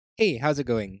Hey, how's it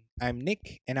going? I'm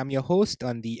Nick, and I'm your host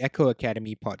on the Echo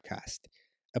Academy podcast,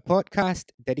 a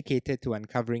podcast dedicated to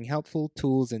uncovering helpful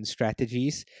tools and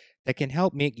strategies that can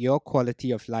help make your quality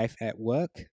of life at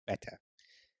work better.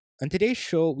 On today's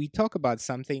show, we talk about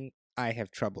something I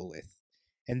have trouble with,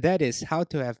 and that is how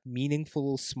to have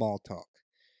meaningful small talk.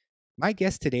 My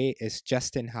guest today is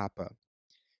Justin Harper.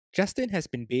 Justin has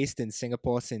been based in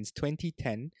Singapore since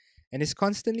 2010 and is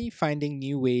constantly finding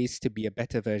new ways to be a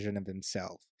better version of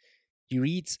himself. He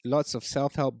reads lots of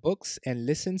self help books and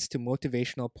listens to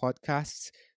motivational podcasts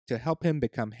to help him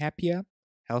become happier,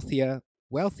 healthier,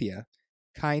 wealthier,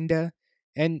 kinder,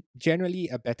 and generally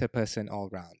a better person all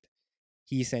round.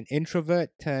 He's an introvert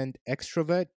turned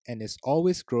extrovert and is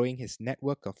always growing his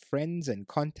network of friends and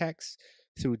contacts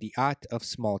through the art of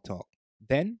small talk,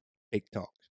 then big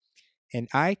talk. And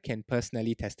I can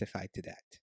personally testify to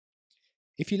that.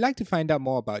 If you'd like to find out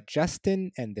more about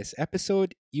Justin and this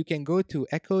episode, you can go to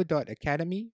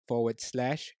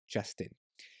echo.academy/Justin.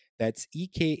 That's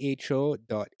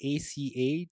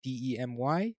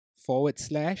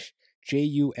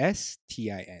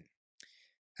ekho.academy/JUSTIN.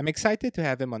 I'm excited to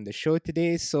have him on the show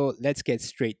today, so let's get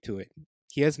straight to it.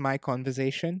 Here's my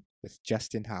conversation with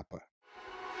Justin Harper.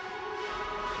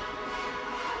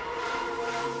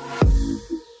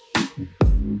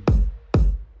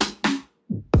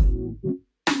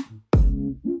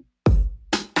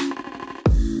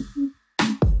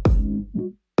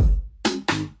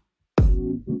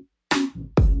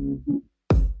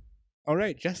 All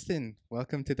right, Justin,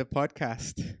 welcome to the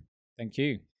podcast. Thank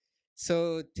you.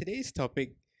 So, today's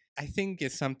topic, I think,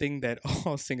 is something that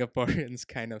all Singaporeans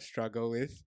kind of struggle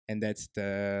with, and that's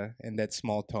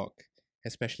small talk,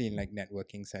 especially in like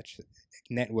networking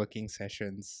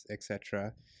sessions,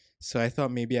 etc. So, I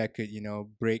thought maybe I could,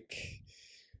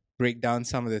 break down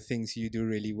some of the things you do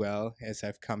really well, as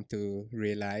I've come to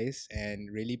realize, and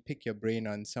really pick your brain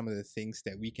on some of the things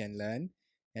that we can learn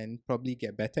and probably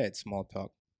get better at small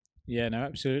talk. Yeah, no,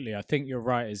 absolutely. I think you're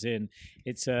right. As in,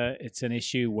 it's an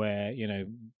issue where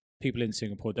people in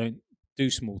Singapore don't do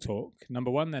small talk.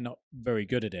 Number one, they're not very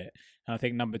good at it, and I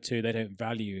think number two, they don't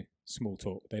value small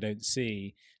talk. They don't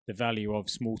see the value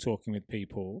of small talking with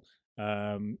people,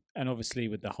 and obviously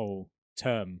with the whole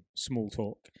term small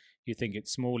talk, you think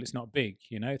it's small, it's not big.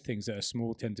 Things that are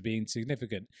small tend to be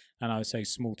insignificant, and I would say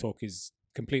small talk is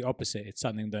complete opposite. It's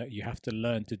something that you have to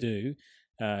learn to do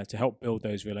to help build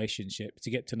those relationships,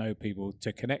 to get to know people,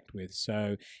 to connect with.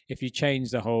 So if you change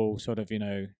the whole sort of,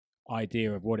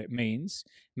 idea of what it means,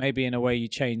 maybe in a way you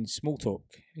change small talk.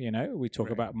 We talk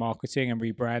Right. about marketing and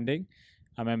rebranding.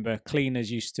 I remember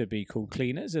cleaners used to be called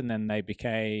cleaners, and then they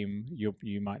became,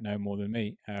 you might know more than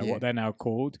me, Yeah. what they're now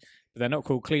called, but they're not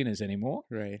called cleaners anymore.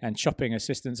 Right. And shopping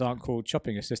assistants aren't called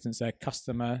shopping assistants, they're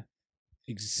customer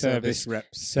Service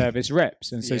reps. service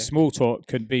reps. And so Yeah. small talk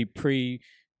could be pre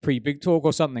big talk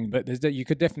or something, but you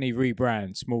could definitely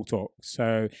rebrand small talk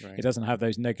so Right. it doesn't have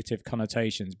those negative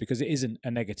connotations, because it isn't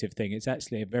a negative thing. It's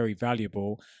actually a very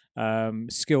valuable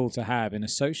skill to have in a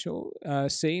social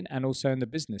scene and also in the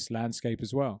business landscape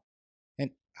as well.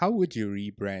 And how would you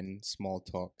rebrand small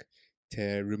talk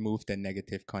to remove the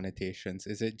negative connotations?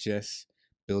 Is it just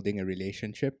building a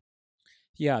relationship?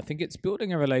 Yeah, I think it's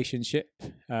building a relationship.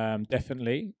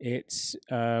 Definitely, it's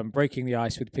breaking the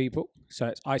ice with people. So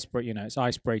it's it's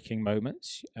ice breaking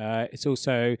moments. It's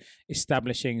also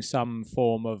establishing some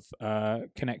form of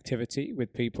connectivity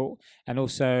with people, and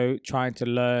also trying to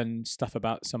learn stuff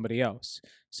about somebody else.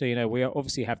 So we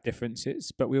obviously have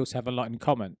differences, but we also have a lot in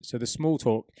common. So the small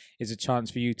talk is a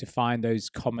chance for you to find those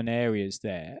common areas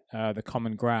there, the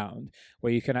common ground,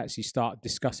 where you can actually start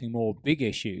discussing more big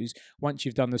issues once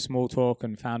you've done the small talk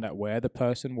and found out where the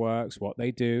person works, what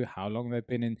they do, how long they've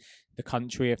been in the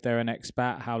country, if they're an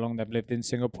expat, how long they've lived in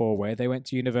Singapore, where they went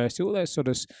to university, all those sort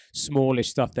of smallish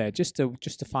stuff there, just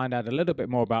to find out a little bit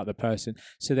more about the person.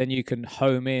 So then you can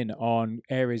home in on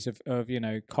areas of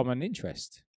common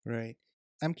interest. Right.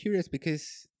 I'm curious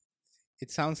because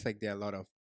it sounds like there are a lot of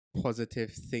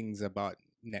positive things about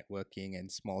networking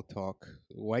and small talk.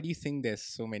 Why do you think there's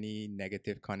so many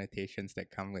negative connotations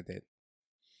that come with it?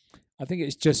 I think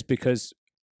it's just because,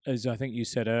 as I think you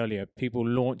said earlier, people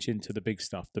launch into the big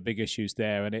stuff, the big issues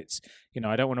there. And it's,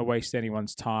 I don't want to waste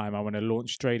anyone's time. I want to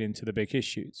launch straight into the big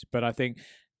issues. But I think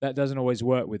that doesn't always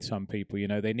work with some people.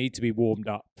 They need to be warmed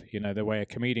up. The way a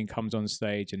comedian comes on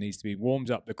stage and needs to be warmed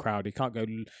up the crowd. He can't go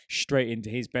straight into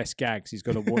his best gags. He's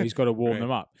got to warm Right. them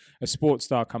up. A sports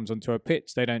star comes onto a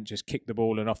pitch. They don't just kick the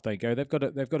ball and off they go. They've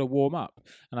got to warm up.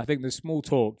 And I think the small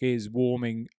talk is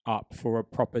warming up for a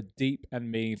proper, deep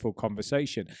and meaningful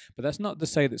conversation. But that's not to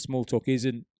say that small talk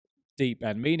isn't deep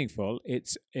and meaningful,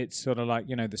 it's sort of like,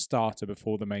 the starter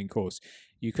before the main course.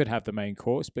 You could have the main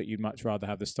course, but you'd much rather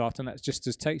have the starter, and that's just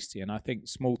as tasty. And I think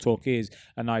small talk is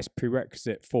a nice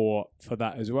prerequisite for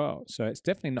that as well. So it's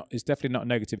definitely not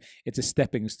negative. It's a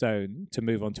stepping stone to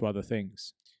move on to other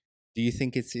things. Do you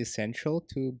think it's essential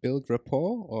to build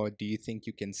rapport, or do you think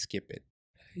you can skip it?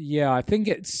 Yeah, I think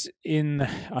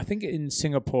in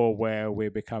Singapore, where we're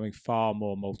becoming far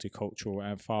more multicultural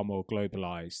and far more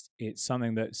globalized. It's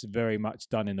something that's very much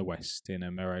done in the West, in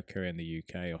America, in the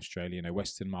UK, Australia,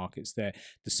 Western markets. There,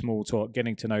 the small talk,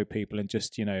 getting to know people, and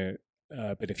just a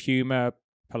bit of humor,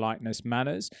 politeness,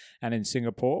 manners. And in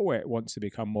Singapore, where it wants to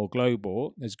become more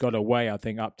global, has got away, I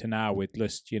think, up to now with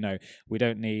just we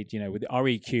don't need, with our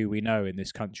EQ, we know in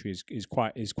this country is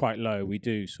quite low. We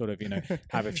do sort of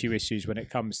have a few issues when it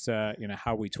comes to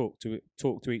how we talk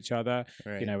to each other.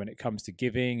 Right. When it comes to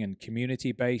giving and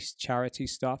community based charity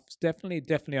stuff, it's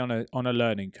definitely on a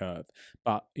learning curve,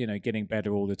 but getting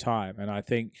better all the time. And I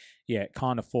think it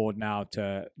can't afford now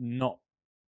to not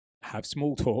have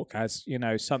small talk as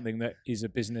something that is a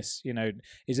business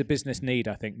need.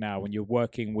 I think now, when you're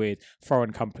working with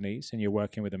foreign companies and you're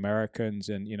working with Americans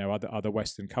and other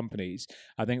Western companies,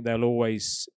 I think they'll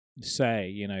always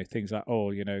say things like,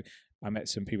 oh, I met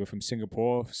some people from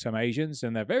Singapore, some Asians,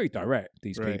 and they're very direct,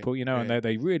 these Right, people, and right.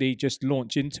 they really just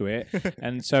launch into it.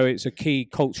 And so it's a key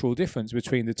cultural difference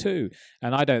between the two.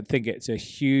 And I don't think it's a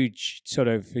huge sort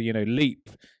of, leap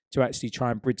to actually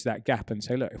try and bridge that gap and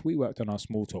say, look, if we worked on our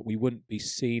small talk, we wouldn't be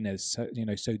seen as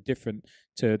so different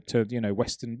to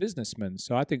Western businessmen.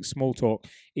 So I think small talk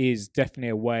is definitely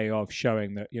a way of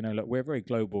showing that look, we're a very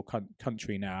global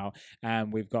country now,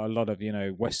 and we've got a lot of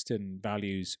Western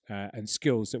values and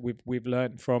skills that we've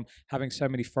learned from having so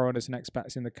many foreigners and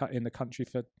expats in the country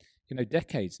for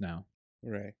decades now.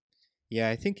 Right. Yeah,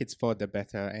 I think it's for the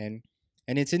better. And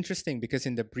it's interesting because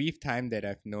in the brief time that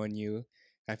I've known you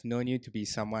to be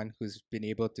someone who's been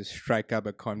able to strike up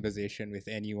a conversation with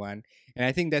anyone. And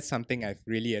I think that's something I've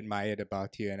really admired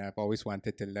about you and I've always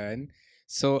wanted to learn.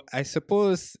 So I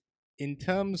suppose in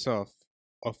terms of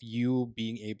you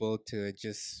being able to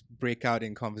just break out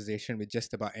in conversation with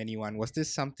just about anyone, was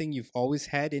this something you've always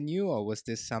had in you, or was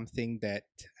this something that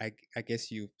I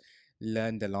guess you've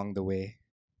learned along the way?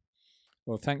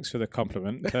 Well, thanks for the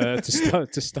compliment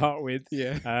to start with.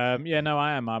 Yeah. Yeah, no,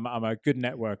 I am. I'm a good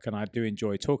network, and I do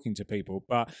enjoy talking to people.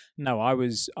 But no, I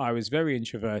was very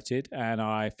introverted, and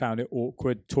I found it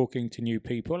awkward talking to new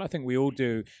people. I think we all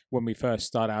do when we first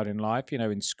start out in life,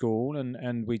 in school,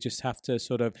 and we just have to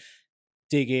sort of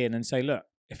dig in and say, look,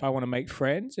 if I want to make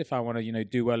friends, if I want to,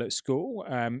 do well at school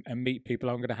and meet people,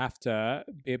 I'm going to have to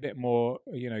be a bit more,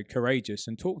 courageous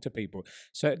and talk to people.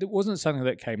 So it wasn't something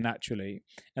that came naturally.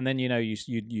 And then, you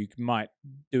might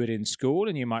do it in school,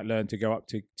 and you might learn to go up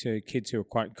to kids who are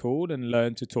quite cool and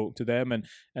learn to talk to them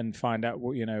and find out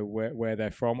what, where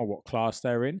they're from or what class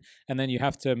they're in. And then you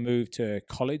have to move to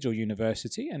college or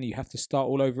university, and you have to start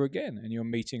all over again. And you're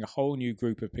meeting a whole new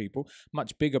group of people,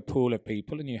 much bigger pool of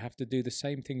people, and you have to do the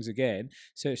same things again.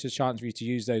 So it's a chance for you to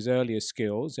use those earlier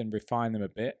skills and refine them a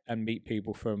bit and meet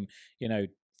people from,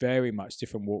 very much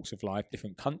different walks of life,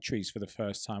 different countries for the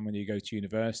first time when you go to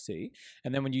university.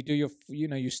 And then when you do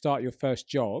you start your first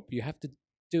job, you have to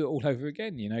do it all over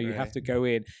again. You have Right. to go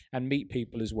in and meet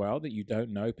people as well that you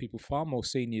don't know, people far more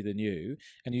senior than you,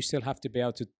 and you still have to be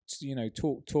able to,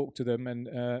 talk to them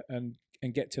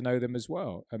and get to know them as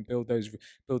well and build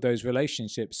those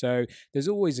relationships. So there's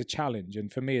always a challenge.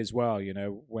 And for me as well,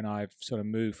 when I've sort of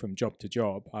moved from job to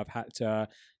job, I've had to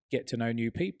get to know new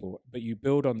people. But you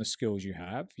build on the skills you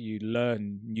have, you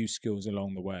learn new skills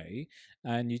along the way,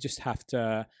 and you just have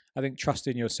to, I think, trust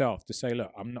in yourself to say,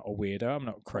 look, I'm not a weirdo, I'm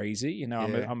not crazy, Yeah.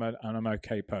 I'm an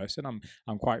okay person,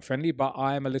 I'm quite friendly, but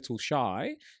I am a little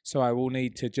shy, so I will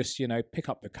need to just pick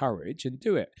up the courage and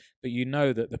do it. But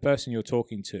that the person you're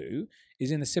talking to is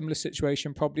in a similar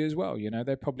situation probably as well.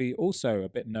 They're probably also a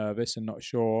bit nervous and not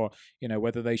sure,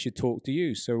 whether they should talk to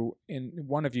you. So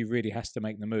one of you really has to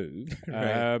make the move.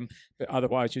 Right. But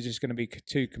otherwise you're just going to be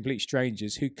two complete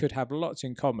strangers who could have lots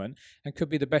in common and could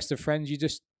be the best of friends. You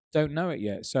just don't know it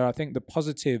yet. So I think the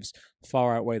positives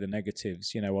far outweigh the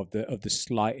negatives, of the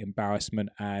slight embarrassment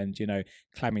and,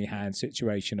 clammy hand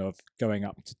situation of going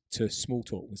up to small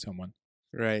talk with someone.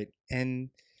 Right. And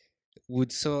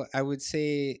I would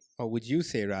say, or would you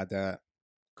say rather,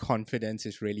 confidence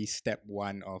is really step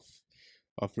one of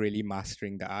really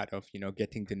mastering the art of,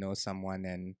 getting to know someone,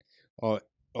 and or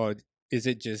or is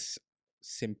it just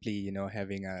simply,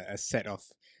 having a set of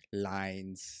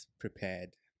lines prepared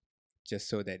just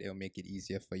so that it'll make it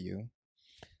easier for you?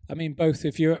 I mean, both.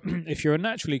 If you're if you're a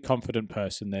naturally confident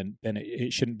person, then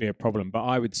it shouldn't be a problem. But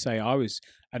I would say I was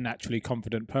a naturally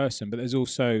confident person. But there's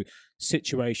also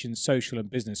situations, social and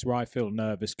business, where I feel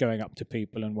nervous going up to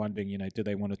people and wondering, do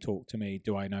they want to talk to me?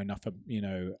 Do I know enough,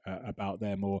 about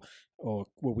them, or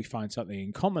will we find something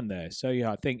in common there? So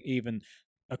yeah, I think even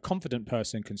a confident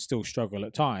person can still struggle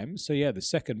at times. So yeah, the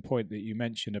second point that you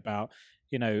mentioned about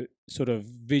sort of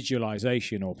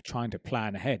visualization or trying to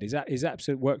plan ahead is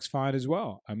absolute works fine as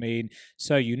well. I mean,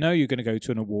 so you're going to go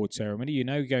to an award ceremony,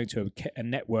 you're going to a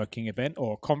networking event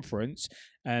or a conference,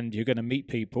 and you're going to meet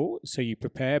people. So you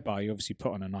prepare by, you obviously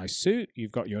put on a nice suit,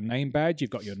 you've got your name badge, you've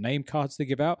got your name cards to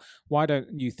give out. Why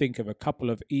don't you think of a couple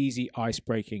of easy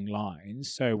ice-breaking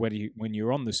lines, so when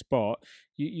you're on the spot,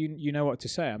 you know what to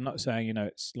say. I'm not saying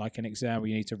it's like an exam where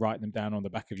you need to write them down on the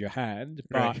back of your hand,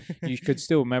 but Right. you could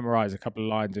still memorize a couple of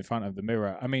lines in front of the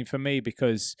mirror. I mean, for me,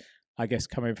 because I guess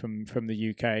coming from the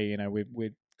UK,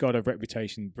 we've got a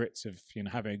reputation, Brits, of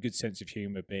having a good sense of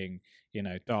humor, being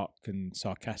dark and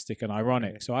sarcastic and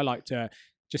ironic. Right. So I like to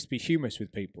just be humorous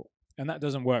with people. And that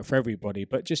doesn't work for everybody,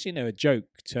 but just a joke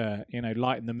to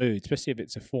lighten the mood, especially if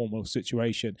it's a formal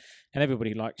situation. And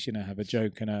everybody likes have a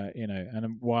joke, and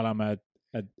and while I'm a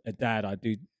dad, I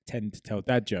do tend to tell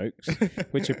dad jokes,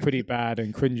 which are pretty bad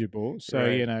and cringeable. So,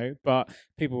 Right. but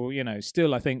people,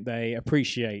 still, I think they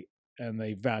appreciate and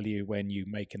they value when you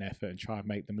make an effort and try and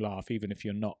make them laugh, even if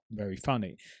you're not very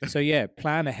funny. So, yeah,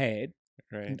 plan ahead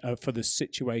Right. for the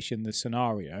situation, the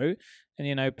scenario,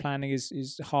 and planning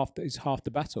is half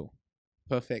the battle.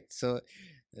 Perfect. So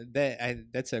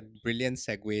that's a brilliant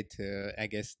segue to, I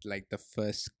guess, like the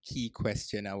first key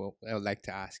question I would like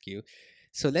to ask you.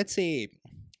 So let's say,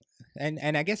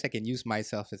 and I guess I can use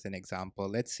myself as an example.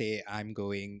 Let's say I'm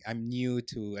new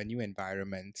to a new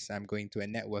environment. I'm going to a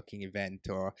networking event,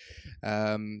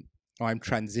 um, or I'm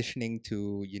transitioning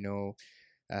to,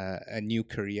 a new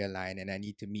career line, and I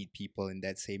need to meet people in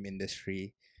that same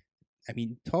industry. I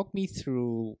mean, talk me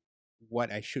through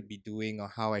what I should be doing or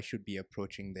how I should be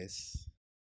approaching this.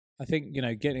 I think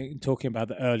getting talking about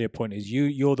the earlier point is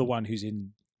you're the one who's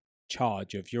in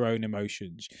charge of your own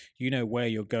emotions. You know where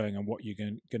you're going and what you're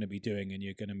going to be doing, and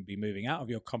you're going to be moving out of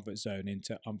your comfort zone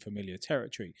into unfamiliar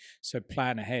territory. So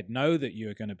plan ahead. Know that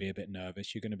you're going to be a bit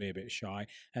nervous, you're going to be a bit shy,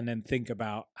 and then think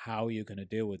about how you're going to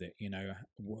deal with it.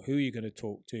 Who you're going to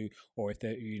talk to, or if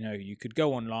there, you could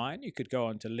go online, you could go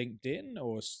onto LinkedIn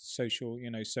or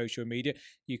social media.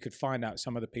 You could find out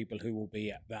some of the people who will be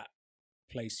at that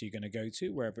place you're going to go to,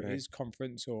 wherever it Right. is,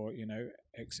 conference or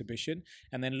exhibition,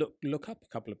 and then look up a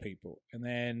couple of people, and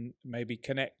then maybe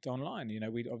connect online.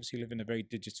 We obviously live in a very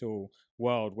digital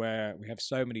world where we have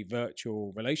so many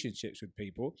virtual relationships with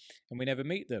people, and we never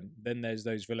meet them. Then there's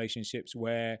those relationships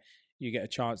where you get a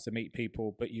chance to meet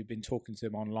people, but you've been talking to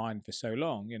them online for so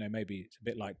long. Maybe it's a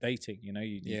bit like dating. You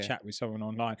Yeah. chat with someone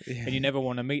online, Yeah. and you never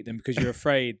want to meet them because you're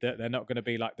afraid that they're not going to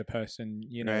be like the person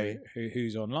Right.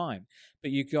 who's online.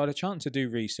 But you got a chance to do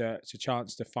research, a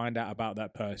chance to find out about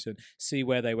that person, see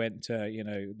where they went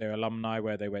to, their alumni,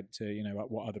 where they went to,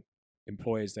 what other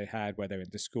employers they had, where they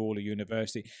went to school or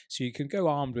university. So you can go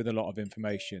armed with a lot of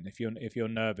information. If you're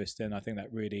nervous, then I think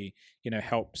that really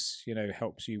helps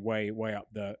you weigh up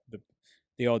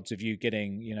the odds of you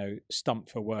getting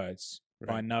stumped for words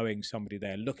by Right. knowing somebody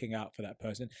there, looking out for that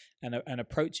person, and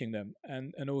approaching them,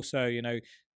 and also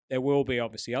there will be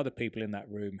obviously other people in that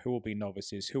room who will be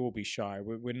novices, who will be shy.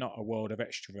 We're not a world of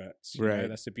extroverts. Right.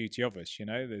 That's the beauty of us.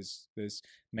 There's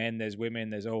men, there's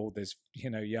women, there's old, there's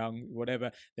young,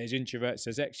 whatever. There's introverts,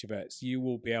 there's extroverts. You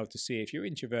will be able to see if you're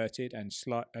introverted and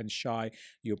shy.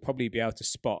 You'll probably be able to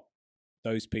spot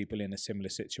those people in a similar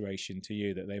situation to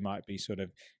you, that they might be sort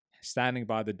of standing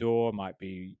by the door, might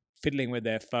be fiddling with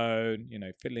their phone,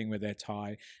 fiddling with their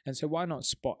tie. And so why not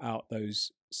spot out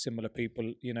those similar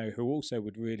people, who also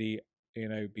would really,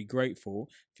 be grateful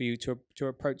for you to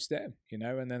approach them, and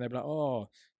then they'll be like, oh,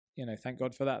 thank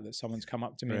God for that someone's come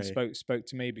up to me and Right. spoke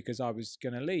to me because I was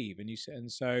going to leave. And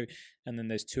and then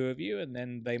there's two of you, and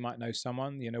then they might know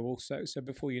someone, also. So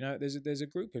before you know it, there's a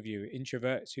group of you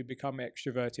introverts who become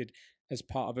extroverted as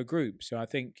part of a group. So I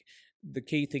think the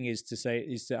key thing is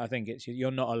that I think it's,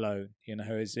 you're not alone,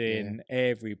 as Yeah. in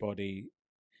everybody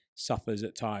suffers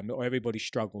at times, or everybody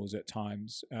struggles at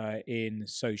times in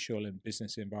social and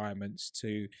business environments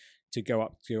to go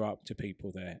up to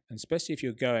people there, and especially if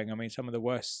you're going. I mean, some of the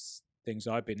worst things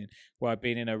I've been in, where I've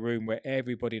been in a room where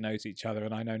everybody knows each other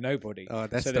and I know nobody. Oh,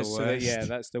 that's So the yeah,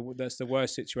 worst. that's the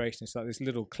worst situation. It's like this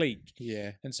little clique,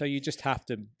 Yeah. and so you just have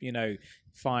to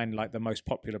find like the most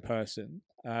popular person,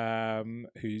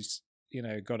 who's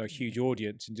got a huge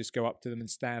audience, and just go up to them and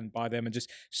stand by them and just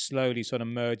slowly sort of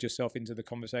merge yourself into the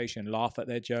conversation, laugh at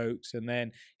their jokes, and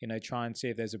then try and see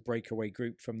if there's a breakaway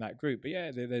group from that group. But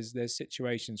yeah, there's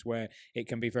situations where it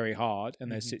can be very hard,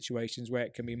 and there's situations where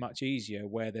it can be much easier,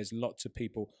 where there's lots of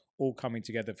people all coming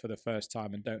together for the first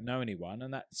time and don't know anyone,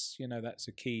 and that's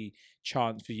a key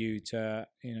chance for you to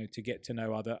to get to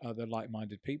know other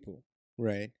like-minded people.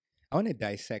 Right. I want to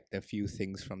dissect a few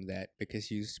things from that,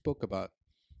 because you spoke about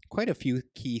quite a few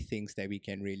key things that we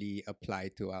can really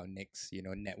apply to our next,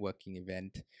 networking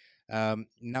event.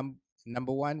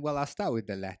 Number one, well, I'll start with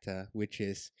the latter, which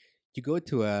is you go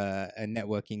to a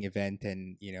networking event,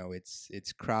 and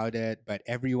it's crowded, but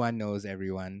everyone knows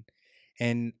everyone.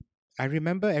 And I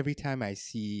remember every time I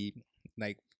see,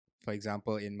 like, for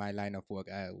example, in my line of work,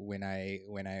 when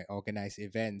I organize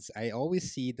events, I always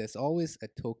see there's always a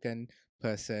token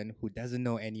person who doesn't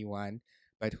know anyone,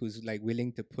 but who's like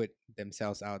willing to put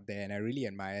themselves out there, and I really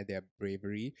admire their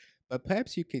bravery. But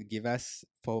perhaps you could give us,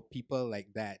 for people like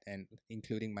that, and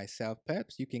including myself,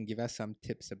 perhaps you can give us some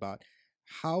tips about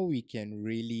how we can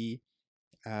really,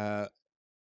 uh,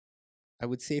 I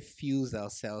would say, fuse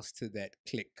ourselves to that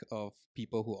clique of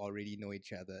people who already know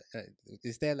each other.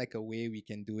 Is there like a way we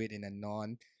can do it in a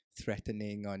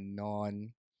non-threatening or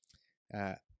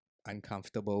uh,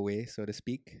 uncomfortable way, so to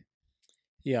speak?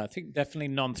 Yeah, I think definitely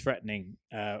non-threatening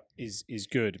is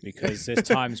good, because there's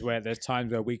times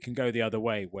where we can go the other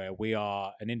way, where we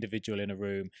are an individual in a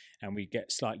room and we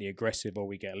get slightly aggressive, or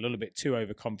we get a little bit too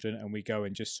overconfident, and we go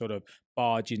and just sort of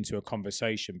barge into a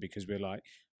conversation because we're like,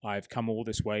 I've come all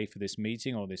this way for this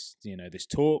meeting, or this this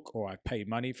talk, or I've paid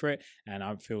money for it, and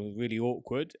I feel really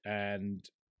awkward, and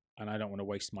I don't want to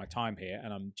waste my time here.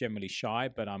 And I'm generally shy,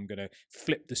 but I'm going to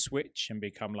flip the switch and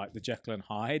become like the Jekyll and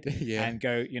Hyde Yeah. and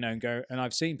go. And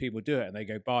I've seen people do it, and they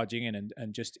go barging in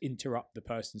and just interrupt the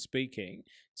person speaking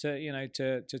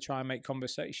to try and make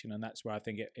conversation. And that's where I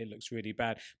think it looks really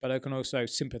bad. But I can also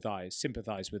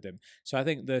sympathize with them. So I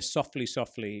think the softly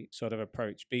sort of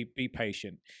approach, be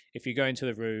patient. If you go into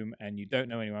the room and you don't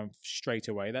know anyone straight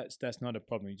away, that's not a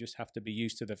problem. You just have to be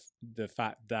used to the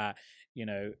fact that,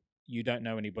 you don't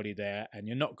know anybody there, and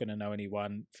you're not going to know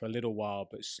anyone for a little while,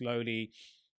 but slowly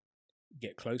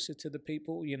get closer to the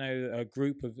people.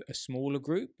 A smaller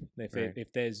group. Right.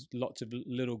 If there's lots of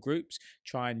little groups,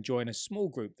 try and join a small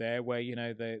group there, where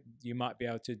you might be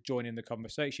able to join in the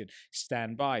conversation.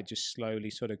 Stand by, just slowly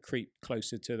sort of creep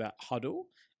closer to that huddle.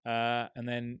 And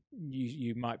then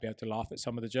you might be able to laugh at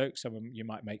some of the jokes. You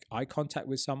might make eye contact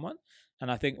with someone, and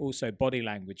I think also body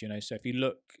language. So if you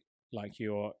look like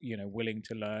you're willing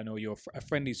to learn, or you're a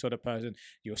friendly sort of person,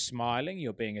 you're smiling,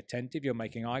 you're being attentive, you're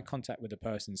making eye contact with the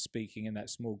person speaking in that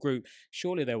small group,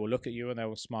 surely they will look at you and they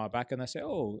will smile back, and they say,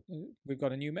 oh, we've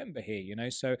got a new member here.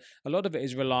 So a lot of it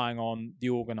is relying on the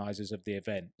organizers of the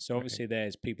event. So obviously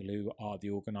there's people who are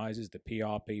the organizers, the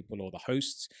PR people or the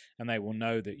hosts, and they will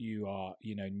know that you are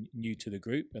new to the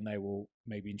group, and they will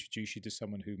maybe introduce you to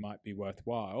someone who might be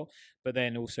worthwhile. But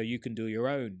then also you can do your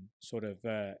own sort of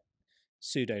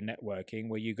pseudo networking,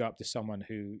 where you go up to someone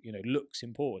who looks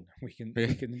important.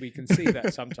 We can see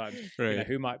that sometimes. Right.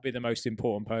 Who might be the most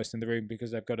important person in the room because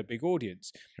they've got a big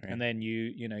audience. Right. And then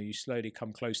you slowly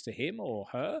come close to him or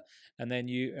her, and then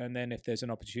if there's an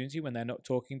opportunity when they're not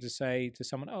talking, to say to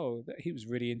someone, oh, he was a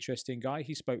really interesting guy,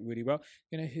 he spoke really well,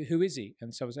 who is he?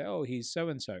 And someone say, oh, he's so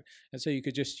and so. And so you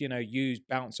could just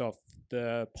bounce off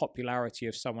the popularity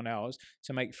of someone else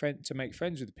to make friends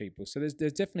with people. So there's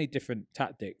definitely different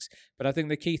tactics, but I think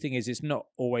the key thing is it's not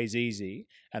always easy,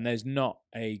 and there's not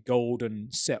a golden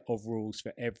set of rules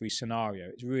for every scenario.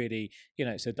 It's really,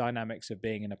 it's the dynamics of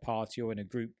being in a party or in a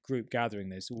group gathering.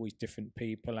 There's always different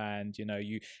people, and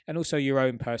and also your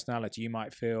own personality. You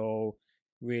might feel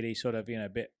really sort of a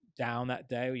bit down that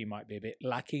day, or you might be a bit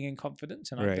lacking in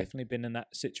confidence, and I've definitely been in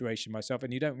that situation myself.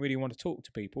 And you don't really want to talk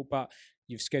to people, but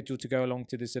you've scheduled to go along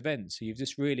to this event, so you've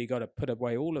just really got to put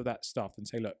away all of that stuff and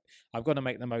say, look, I've got to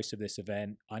make the most of this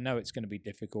event. I know it's going to be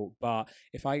difficult, but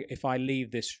if I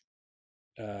leave this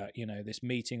this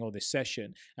meeting or this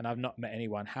session and I've not met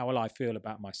anyone, how will I feel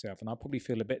about myself? And I'll probably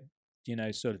feel a bit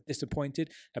sort of disappointed,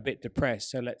 a bit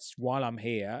depressed. So let's, while I'm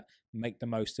here, make the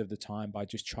most of the time by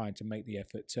just trying to make the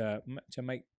effort to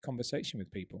make conversation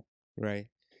with people. Right.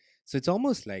 So it's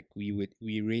almost like we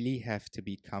really have to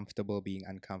be comfortable being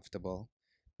uncomfortable.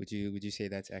 Would you say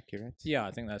that's accurate? Yeah, I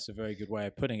think that's a very good way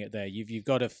of putting it there. You've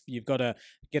got to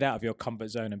get out of your comfort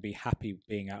zone and be happy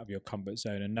being out of your comfort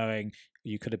zone, and knowing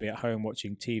you could be at home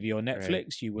watching TV or Netflix,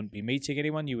 right. You wouldn't be meeting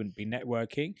anyone, you wouldn't be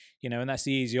networking, and that's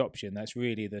the easy option. That's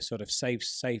really the sort of safe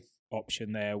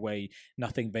option there where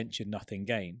nothing ventured, nothing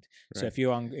gained. So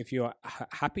Right. if you're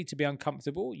happy to be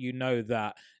uncomfortable, you know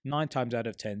that 9 times out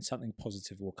of 10 something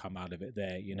positive will come out of it.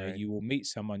 There, Right. you will meet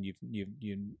someone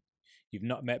you've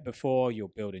not met before. You'll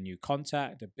build a new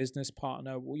contact, a business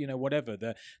partner, whatever.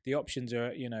 The options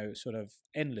are, sort of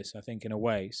endless, I think, in a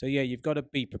way. So yeah, you've got to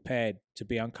be prepared to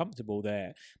be uncomfortable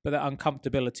there, but that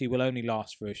uncomfortability will only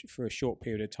last for a short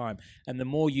period of time. And the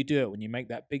more you do it, when you make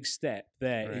that big step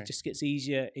there, it Right. just gets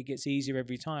easier. It gets easier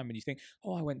every time. And you think,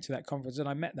 oh, I went to that conference and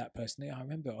I met that person. Yeah, I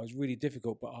remember it was really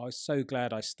difficult, but I was so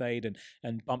glad I stayed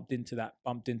and bumped into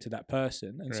that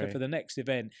person. And so Right. for the next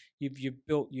event, you've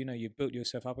built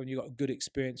yourself up and you've got a good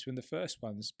experience from the first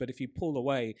ones. But if you pull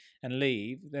away and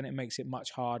leave, then it makes it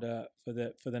much harder for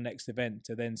the next event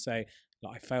to then say,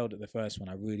 like, I failed at the first one,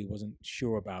 I really wasn't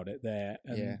sure about it there.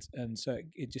 Yeah. And so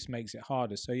it just makes it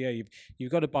harder. So yeah,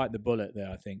 you've got to bite the bullet there,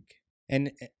 I think.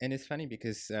 And it's funny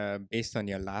because based on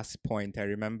your last point, I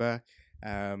remember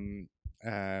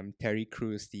Terry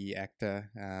Crews, the actor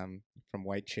from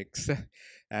White Chicks.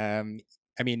 I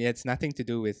mean, it's nothing to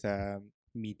do with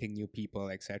meeting new people,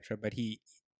 etc. But he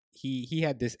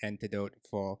had this antidote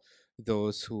for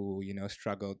those who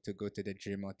struggled to go to the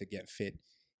gym or to get fit.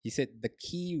 He said the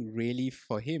key really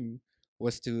for him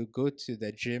was to go to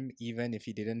the gym even if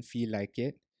he didn't feel like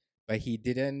it, but he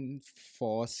didn't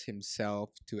force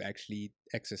himself to actually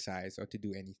exercise or to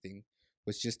do anything. It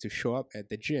was just to show up at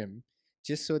the gym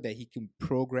just so that he can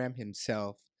program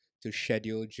himself to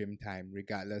schedule gym time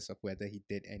regardless of whether he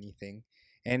did anything.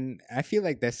 And I feel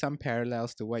like there's some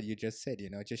parallels to what you just said,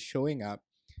 just showing up,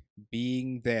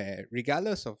 being there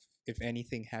regardless of if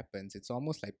anything happens. It's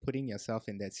almost like putting yourself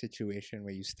in that situation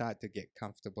where you start to get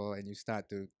comfortable and you start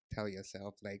to tell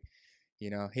yourself like,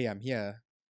 hey, I'm here,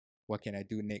 what can I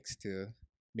do next to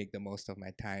make the most of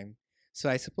my time? So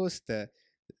I suppose the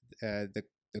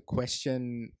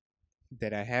question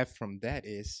that I have from that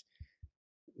is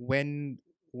when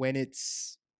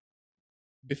it's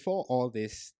before all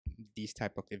these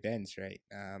type of events, right?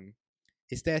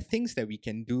 Is there things that we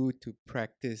can do to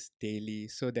practice daily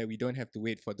so that we don't have to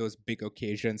wait for those big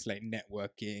occasions like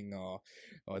networking or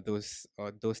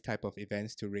those type of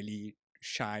events to really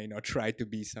shine or try to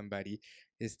be somebody?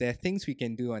 Is there things we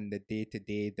can do on the day to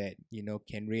day that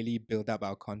can really build up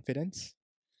our confidence?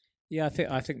 Yeah,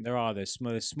 I think there's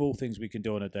small things we can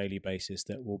do on a daily basis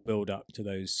that will build up to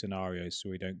those scenarios, so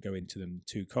we don't go into them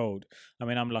too cold. I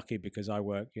mean, I'm lucky because I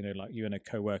work, like you, in a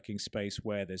co-working space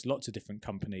where there's lots of different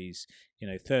companies,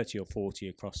 30 or 40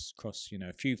 across,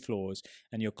 a few floors,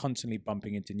 and you're constantly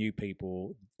bumping into new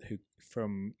people who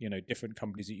from different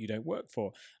companies that you don't work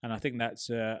for. And I think that's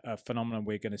a phenomenon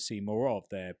we're going to see more of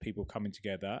there, people coming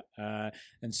together,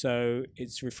 and so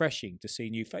it's refreshing to see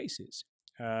new faces.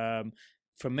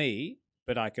 For me,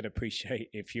 but I could appreciate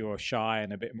if you're shy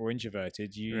and a bit more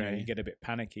introverted, you get a bit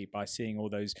panicky by seeing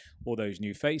all those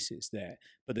new faces there.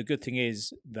 But the good thing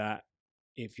is that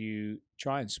if you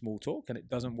try and small talk and it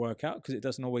doesn't work out, because it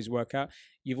doesn't always work out,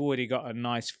 you've already got a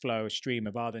nice flow, a stream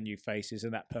of other new faces,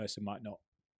 and that person might not,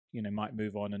 might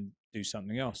move on and do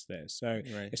something else there. So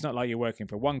Right. it's not like you're working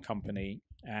for one company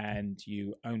and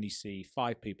you only see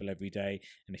 5 people every day,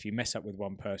 and if you mess up with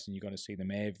one person, you're going to see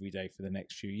them every day for the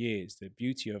next few years. The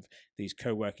beauty of these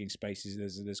co-working spaces,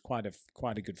 there's quite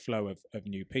a good flow of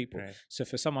new people. Right. So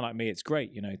for someone like me, it's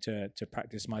great, to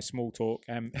practice my small talk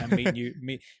and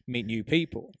meet new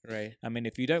people. Right. I mean,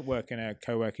 if you don't work in a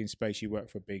co-working space, you work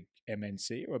for a big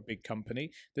MNC or a big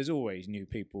company, there's always new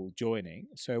people joining.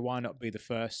 So why not be the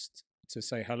first to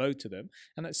say hello to them?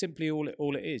 And that's simply all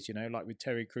it is, like with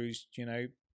Terry Crews,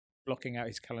 blocking out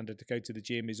his calendar to go to the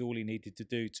gym is all he needed to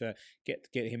do to get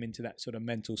him into that sort of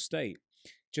mental state.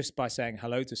 Just by saying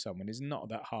hello to someone is not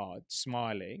that hard,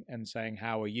 smiling and saying,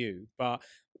 how are you? But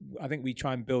I think we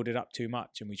try and build it up too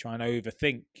much, and we try and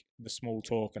overthink the small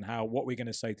talk and what we're going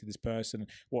to say to this person.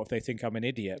 What if they think I'm an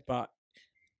idiot? But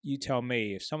you tell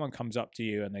me, if someone comes up to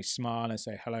you and they smile and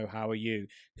say, hello, how are you?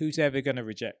 Who's ever going to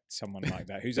reject someone like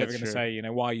that? Who's ever going to say,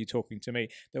 why are you talking to me?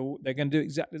 They're going to do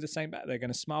exactly the same back. They're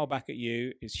going to smile back at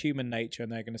you. It's human nature.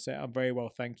 And they're going to say, I'm very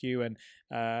well, thank you. And,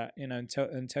 and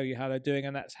tell you how they're doing.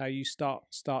 And that's how you start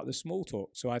the small talk.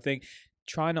 So I think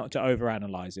try not to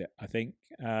overanalyze it, I think,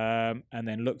 and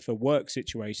then look for work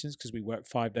situations, because we work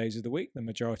 5 days of the week. The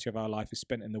majority of our life is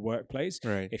spent in the workplace.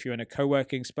 Right. If you're in a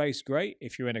co-working space, great.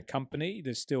 If you're in a company,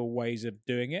 there's still ways of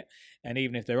doing it. And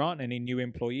even if there aren't any new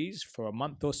employees for a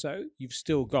month or so, you've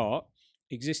still got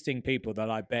existing people that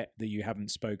I bet that you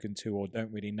haven't spoken to or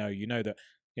don't really know. You know that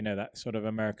that sort of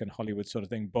American Hollywood sort of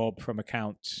thing, Bob from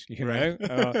accounts, Right.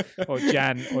 or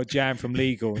Jan from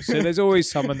legal. So there's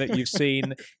always someone that you've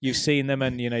seen them,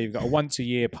 and you've got a once a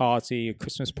year party, a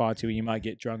Christmas party where you might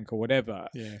get drunk or whatever.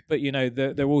 Yeah. But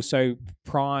they're also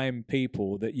prime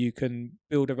people that you can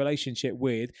build a relationship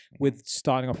with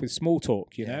starting off with small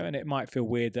talk, Yeah. and it might feel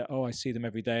weird that, oh, I see them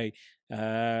every day.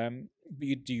 But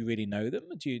do you really know them?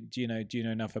 Do you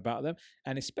know enough about them?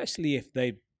 And especially if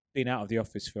they've been out of the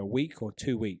office for a week or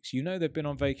 2 weeks, they've been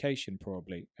on vacation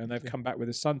probably, and they've come back with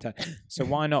a suntan. So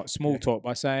why not small talk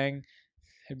by saying,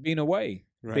 "Have been away,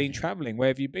 been traveling. Where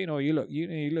have you been? Or you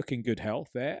look in good health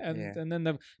there." And then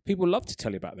the people love to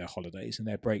tell you about their holidays and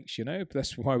their breaks.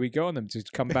 That's why we go on them, to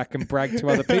come back and brag to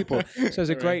other people. So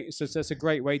that's a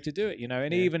great way to do it.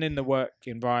 And even in the work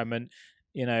environment,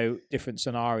 different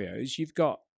scenarios, you've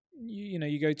got.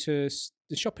 You go to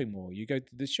the shopping mall, you go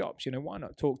to the shops. Why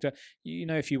not talk to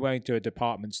if you went to a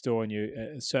department store and you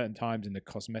at certain times in the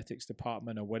cosmetics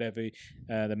department or whatever,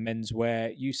 the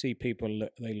menswear, you see people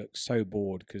they look so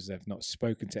bored because they've not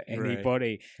spoken to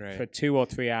anybody for 2 or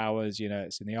 3 hours.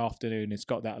 It's in the afternoon, it's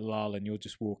got that lull, and you're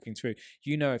just walking through.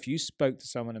 If you spoke to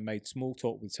someone and made small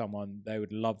talk with someone, they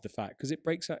would love the fact, because it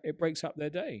breaks up their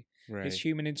day. Right. It's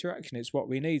human interaction. It's what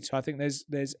we need. So I think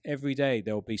there's every day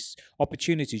there'll be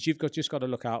opportunities. You've just got to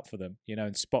look out for them,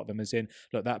 and spot them, as in,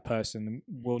 look, that person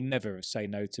will never say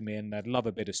no to me, and they'd love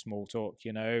a bit of small talk.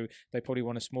 They probably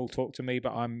want to small talk to me,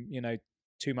 but I'm,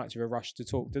 too much of a rush to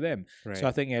talk to them. Right. So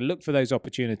I think, look for those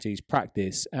opportunities,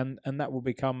 practice, and that will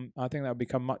become. I think that will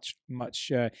become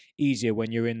much easier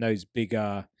when you're in those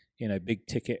bigger, big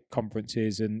ticket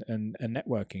conferences and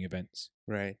networking events.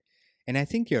 Right. And I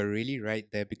think you're really right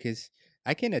there, because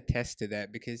I can attest to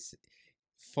that, because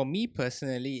for me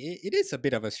personally, it is a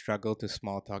bit of a struggle to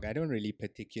small talk. I don't really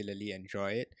particularly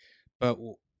enjoy it, but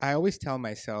I always tell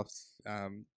myself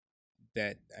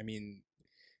that,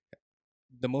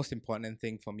 the most important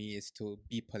thing for me is to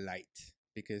be polite,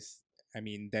 because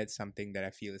that's something that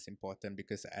I feel is important,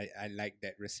 because I like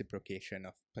that reciprocation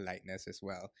of politeness as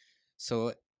well.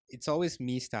 So it's always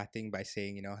me starting by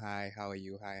saying, hi, how are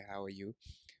you? Hi, how are you?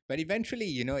 But eventually,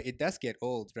 it does get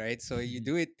old, right? So you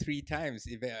do it 3 times,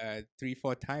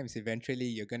 3-4 times. Eventually,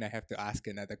 you're gonna have to ask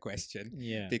another question.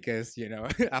 Yeah. Because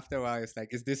after a while, it's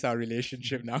like, is this our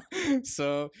relationship now?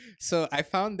 So I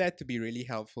found that to be really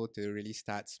helpful, to really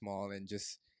start small and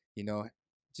just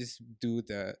do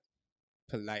the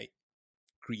polite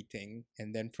greeting,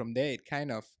 and then from there, it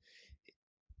kind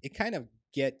of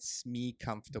gets me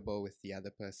comfortable with the other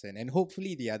person, and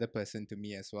hopefully the other person to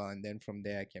me as well, and then from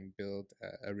there I can build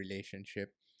a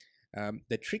relationship.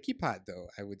 The tricky part, though,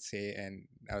 I would say, and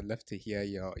I would love to hear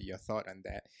your thought on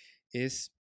that, is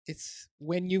it's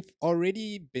when you've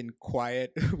already been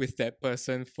quiet with that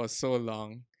person for so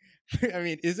long.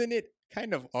 Isn't it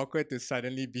kind of awkward to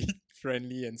suddenly be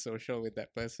friendly and social with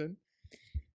that person?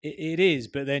 It is,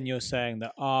 but then you're saying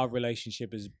that our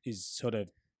relationship is sort of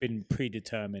been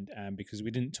predetermined, and because we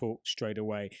didn't talk straight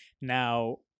away,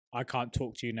 now I can't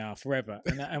talk to you now forever.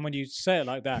 And when you say it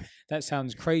like that, that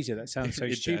sounds crazy. That sounds so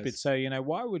stupid. Does. So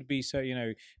why would it be so?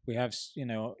 We have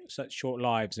such short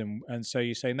lives, and so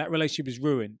you're saying that relationship is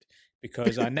ruined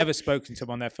because I never spoken to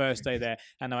them on their first day there,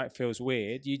 and now it feels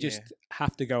weird. You just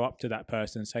have to go up to that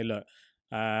person and say, look.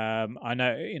 I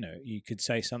know, you could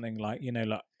say something like,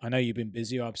 like, I know you've been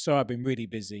busy. I'm sorry, I've been really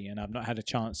busy and I've not had a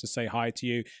chance to say hi to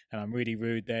you, and I'm really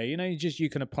rude there. You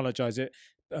can apologize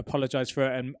for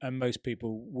it, and most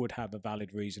people would have a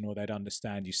valid reason, or they'd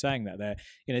understand you saying that there.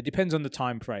 It depends on the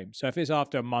time frame. So if it's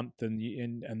after a month and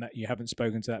that you haven't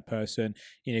spoken to that person,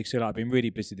 you say, like, I've been really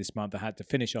busy this month, I had to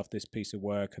finish off this piece of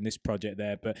work and this project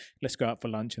there, but let's go out for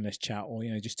lunch and let's chat, or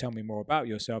just tell me more about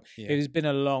yourself. It has been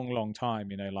a long time,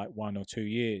 like 1 or 2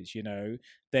 years,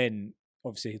 then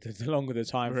obviously the longer the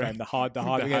time frame, the harder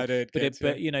it gets.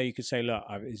 But you could say, look,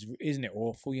 isn't it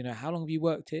awful? How long have you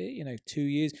worked here? 2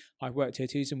 years. I've worked here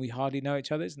 2 years, and we hardly know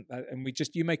each other. And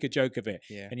you make a joke of it,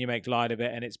 and you make light of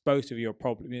it, and it's both of your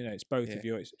problem. It's both of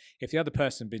yours. If the other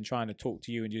person been trying to talk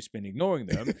to you and just been ignoring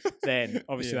them, then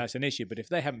obviously that's an issue. But if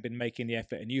they haven't been making the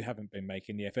effort and you haven't been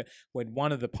making the effort, when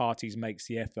one of the parties makes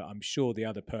the effort, I'm sure the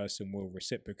other person will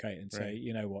reciprocate and say,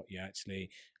 you know what,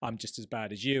 actually, I'm just as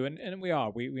bad as you, and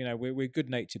we're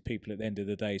good-natured people at the end of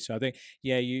the day. So I think,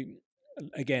 you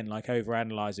again, like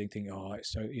over-analyzing, thinking, oh,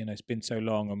 it's so it's been so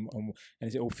long,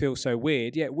 and it all feels so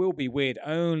weird. Yeah, it will be weird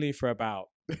only for about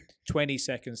 20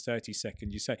 seconds, 30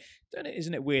 seconds. You say,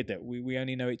 isn't it weird that we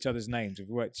only know each other's names? We've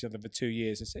worked each other for 2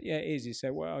 years. I say, yeah, it is. You say,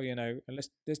 well, let's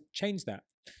change that.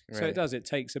 So it Right. does. It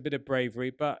takes a bit of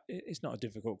bravery, but it's not a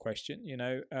difficult question,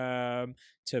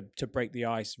 to break the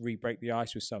ice, re-break the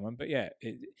ice with someone. But yeah,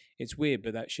 it's weird,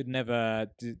 but that should never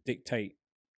dictate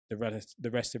the rest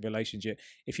of the relationship.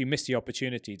 If you miss the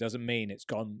opportunity, doesn't mean it's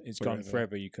gone. It's gone Forever.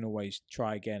 forever. You can always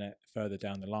try again further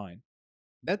down the line.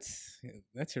 That's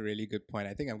that's a really good point.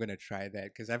 I think I'm gonna try that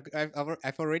because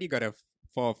I've already got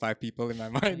 4 or 5 people in my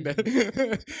mind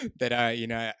that that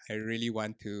I really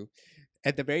want to,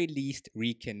 at the very least,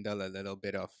 rekindle a little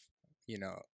bit of you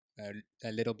know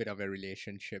a little bit of a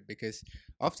relationship, because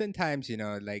oftentimes,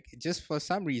 like, just for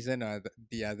some reason or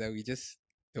the other, we just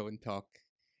don't talk.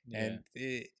 Yeah. And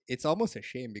it's almost a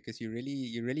shame because you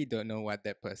really don't know what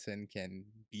that person can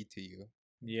be to you.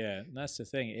 Yeah, that's the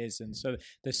thing, it is, and so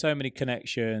there's so many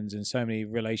connections and so many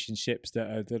relationships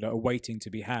that are waiting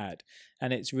to be had,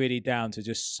 and it's really down to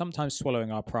just sometimes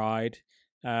swallowing our pride,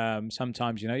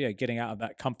 sometimes getting out of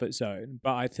that comfort zone.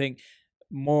 But I think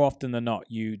more often than not,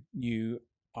 you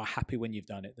are happy when you've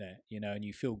done it there, and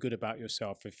you feel good about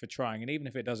yourself for trying, and even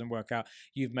if it doesn't work out,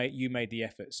 you made the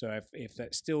effort. So if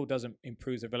that still doesn't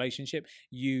improve the relationship,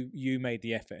 you made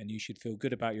the effort, and you should feel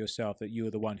good about yourself that you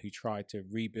were the one who tried to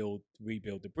rebuild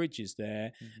the bridges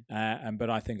there. Mhm. But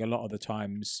I think a lot of the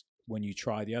times when you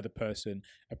try, the other person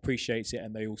appreciates it,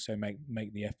 and they also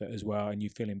make the effort as well, and you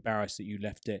feel embarrassed that you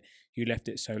left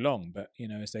it so long. But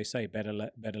as they say, better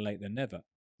late than never.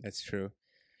 That's true.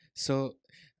 So,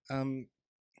 um,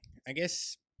 I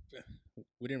guess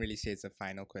wouldn't really say it's a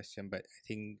final question, but I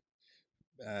think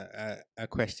a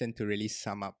question to really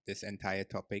sum up this entire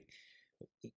topic.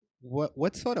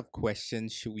 What sort of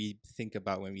questions should we think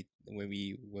about when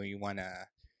we wanna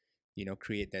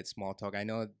create that small talk? I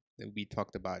know that we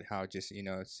talked about how just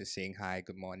saying hi,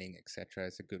 good morning, etc.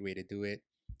 is a good way to do it.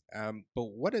 But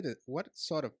what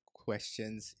sort of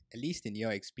questions, at least in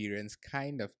your experience,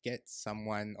 kind of get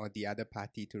someone or the other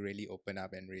party to really open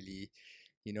up and really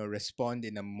respond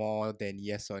in a more than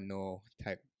yes or no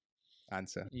type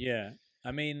answer? Yeah,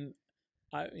 I mean,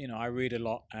 I read a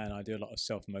lot and I do a lot of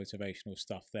self motivational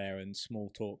stuff there and small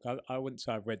talk. I wouldn't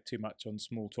say I've read too much on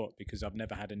small talk because I've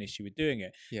never had an issue with doing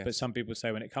it. But Yes. some people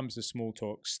say when it comes to small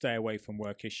talk, stay away from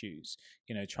work issues.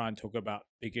 Try and talk about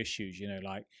big issues.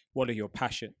 Like what are your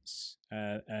passions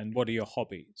and what are your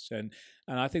hobbies, and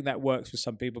I think that works for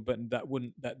some people, but that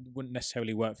wouldn't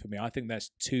necessarily work for me. I think that's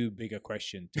too big a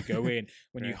question to go in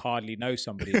when you Right. hardly know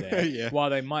somebody there. Yeah. While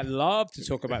they might love to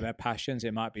talk about their passions,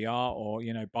 it might be art or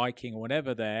biking or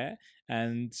whatever there,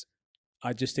 and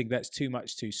I just think that's too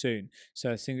much too soon.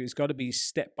 So I think it's got to be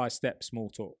step by step small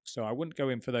talk. So I wouldn't go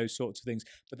in for those sorts of things,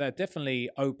 but there are definitely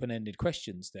open ended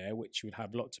questions there, which would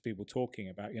have lots of people talking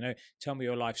about. Tell me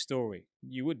your life story.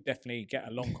 You would definitely get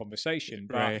a long conversation,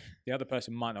 but Right. the other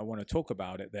person might not want to talk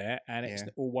about it there, and it's Yeah.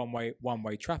 all one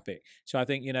way traffic. So I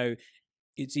think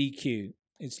it's EQ.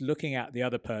 It's looking at the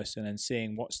other person and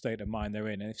seeing what state of mind they're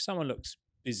in. And if someone looks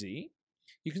busy,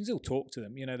 you can still talk to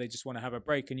them. They just want to have a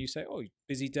break, and you say, "Oh,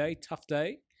 busy day, tough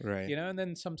day." Right. And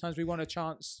then sometimes we want a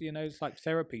chance, it's like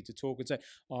therapy to talk and say,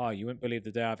 "Oh, you wouldn't believe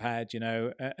the day I've had,"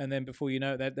 and then before you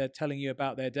know it, they're telling you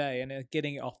about their day and they're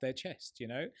getting it off their chest.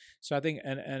 So I think,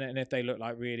 and if they look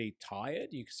like really tired,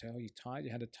 you can say, "Oh, you're tired.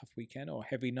 You had a tough weekend or a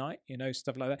heavy night,"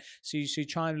 stuff like that. So you should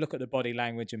try and look at the body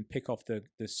language and pick off the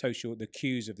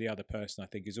cues of the other person. I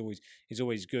think is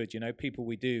always good. People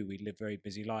we live very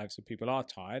busy lives, so people are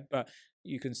tired, but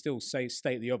you can still state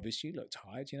the obvious. You look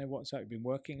tired. What's that? You've been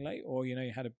working late, or you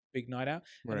had a big night out,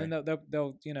 and then Right.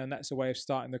 they'll and that's a way of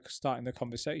starting the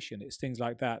conversation. It's things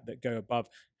like that go above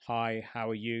hi,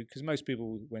 how are you? Because most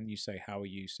people, when you say how are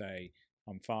you, say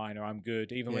I'm fine or I'm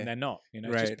good, even when Yeah. they're not. It's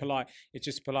just Right. polite. It's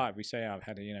just polite. We say I've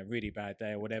had a really bad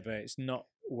day or whatever. It's not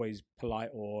always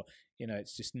polite, or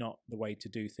it's just not the way to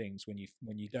do things when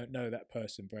you don't know that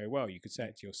person very well. You could say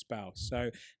it to your spouse.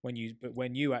 So when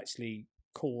you actually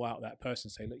call out that person,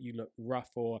 say, look, you look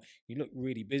rough, or you look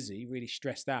really busy, really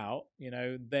stressed out,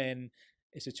 then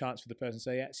it's a chance for the person to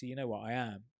say, actually, you know what, I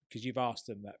am, because you've asked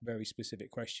them that very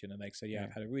specific question, and they say, yeah, Yeah.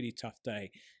 I've had a really tough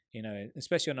day,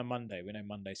 especially on a Monday. We know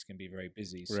Mondays can be very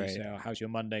busy. So you Right. say, oh, how's your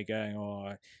Monday going?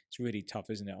 Oh, it's really tough,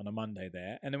 isn't it, on a Monday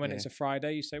there? And then when Yeah. it's a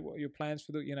Friday, you say, what are your plans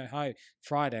for hi,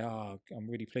 Friday. Oh, I'm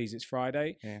really pleased it's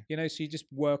Friday. Yeah. So you just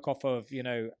work off of,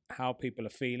 how people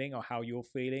are feeling or how you're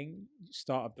feeling,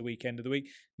 start of the week, end of the week,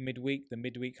 midweek, the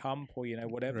midweek hump, or,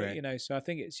 whatever, Right. So I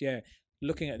think it's,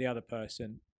 looking at the other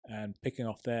person and picking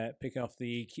off the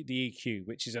EQ,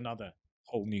 which is another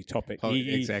whole new topic.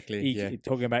 Exactly. Yeah.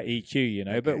 Talking about EQ, you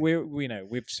know, but Okay.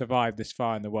 we've survived this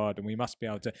far in the world, and we must be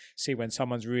able to see when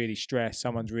someone's really stressed,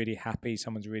 someone's really happy,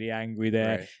 someone's really angry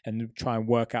there, Right. and try and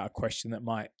work out a question that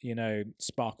might, you know,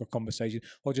 spark a conversation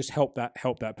or just help that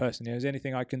person. You know, is there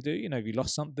anything I can do? You know, have you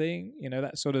lost something? You know,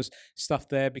 that sort of stuff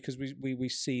there, because we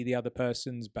see the other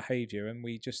person's behavior and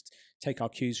we just take our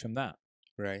cues from that.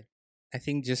 Right. I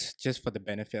think just for the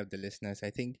benefit of the listeners,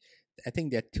 I think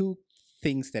there are two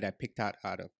things that I picked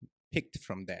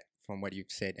from that, from what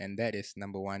you've said, and that is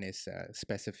number one is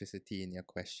specificity in your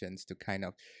questions to kind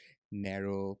of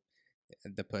narrow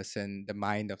the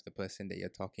mind of the person that you're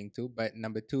talking to. But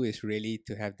number two is really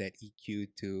to have that EQ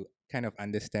to kind of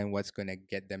understand what's going to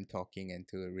get them talking and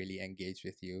to really engage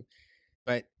with you.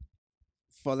 But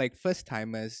for like first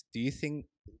timers, do you think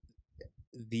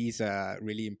these are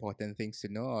really important things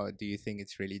to know, or do you think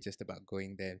it's really just about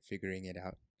going there and figuring it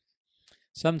out?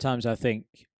 Sometimes I think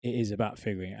it is about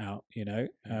figuring it out.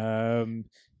 Mm.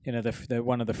 You know, the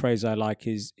one of the phrases I like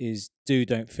is do,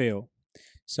 don't feel.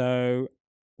 So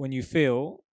when you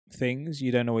feel things,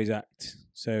 you don't always act.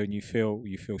 So when you feel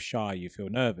shy, you feel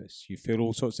nervous, you feel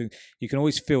all sorts of things. You can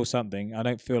always feel something. I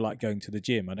don't feel like going to the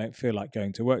gym. I don't feel like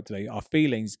going to work today. Our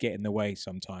feelings get in the way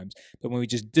sometimes. But when we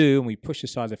just do and we push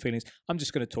aside the feelings, I'm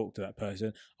just going to talk to that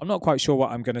person. I'm not quite sure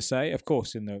what I'm going to say. Of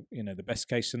course, in the the best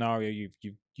case scenario,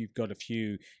 you've got a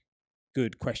few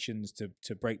good questions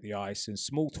to break the ice and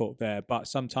small talk there. But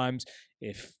sometimes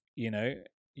if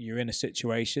you're in a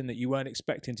situation that you weren't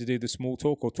expecting to do the small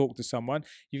talk or talk to someone,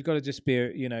 you've got to just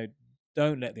be,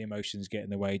 don't let the emotions get in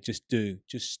the way. Just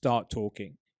start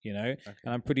talking. And Okay.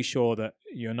 I'm pretty sure that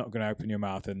you're not going to open your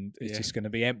mouth and it's Yeah. just going to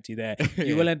be empty there. You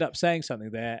Yeah. will end up saying something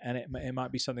there, and it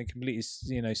might be something completely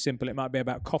simple. It might be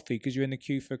about coffee because you're in the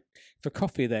queue for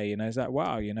coffee there. Is that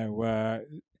wow?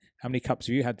 How many cups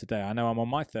have you had today? I know I'm on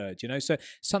my third, so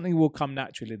something will come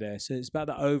naturally there. So it's about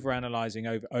the overanalyzing,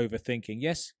 overthinking.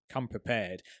 Yes, come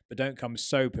prepared, but don't come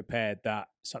so prepared that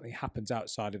something happens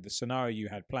outside of the scenario you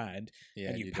had planned, Yeah.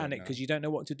 and you You don't panic know. because you don't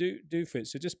know what to do for it.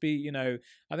 So just be,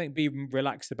 I think be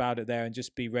relaxed about it there and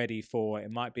just be ready for it. It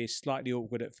might be slightly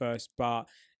awkward at first, but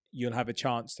you'll have a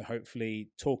chance to hopefully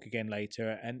talk again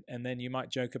later, and then you might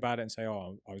joke about it and say,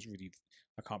 oh,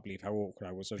 I can't believe how awkward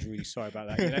I was really sorry about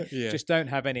that. Yeah. Just don't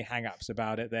have any hang-ups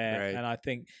about it there. Right. And I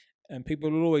think and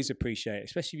people will always appreciate it,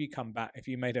 especially if you come back, if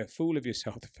you made a fool of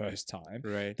yourself the first time,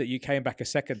 Right. that you came back a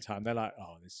second time. They're like,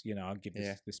 oh, I'll give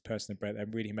Yeah. this person a break. They're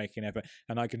really making effort,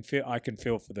 and I can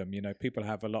feel for them. People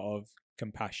have a lot of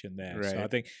compassion there. So I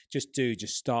Right. think just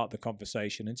start the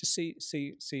conversation and just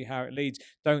see how it leads.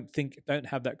 Don't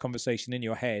have that conversation in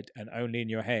your head and only in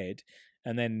your head,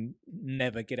 and then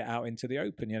never get it out into the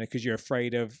open, because you're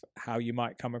afraid of how you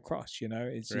might come across.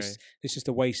 It's Right. just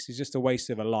a waste. It's just a waste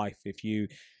of a life if you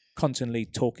constantly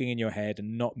talking in your head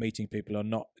and not meeting people or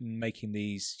not making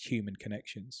these human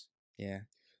connections. Yeah.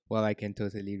 Well, I can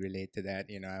totally relate to that.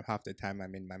 Half the time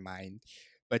I'm in my mind.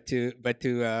 But to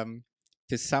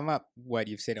sum up what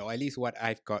you've said, or at least what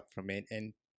I've got from it,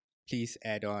 and please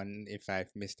add on if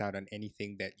I've missed out on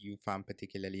anything that you found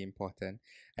particularly important.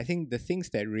 I think the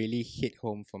things that really hit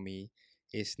home for me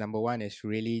is number one is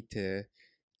really to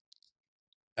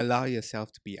allow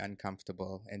yourself to be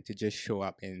uncomfortable and to just show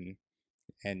up and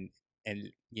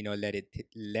let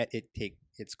it take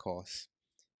its course.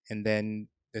 And then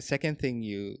the second thing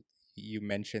you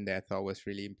mentioned that I thought was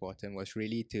really important was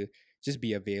really to just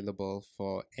be available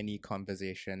for any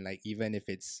conversation, like even if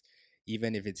it's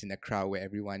in a crowd where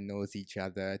everyone knows each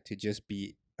other, to just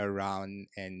be around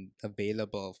and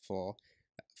available for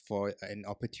an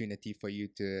opportunity for you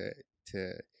to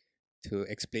to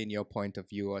explain your point of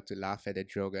view or to laugh at a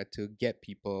joke or to get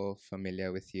people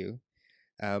familiar with you.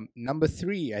 Number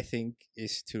three, I think,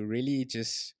 is to really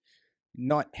just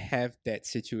not have that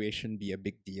situation be a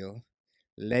big deal.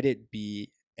 Let it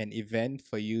be an event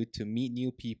for you to meet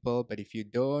new people. But if you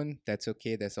don't, that's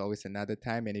okay. There's always another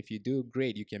time. And if you do,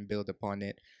 great, you can build upon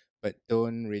it. But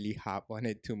don't really harp on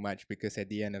it too much, because at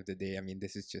the end of the day, I mean,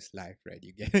 this is just life, right?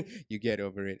 You get you get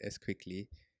over it as quickly.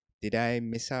 Did I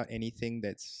miss out anything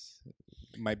that's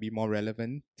might be more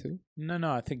relevant too?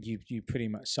 No, I think you pretty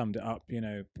much summed it up,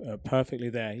 perfectly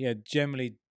there. Yeah,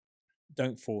 generally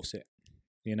don't force it.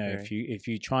 If Right.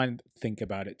 you try and think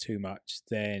about it too much,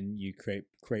 then you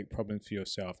create problems for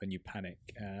yourself and you panic,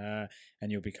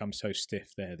 and you'll become so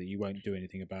stiff there that you won't do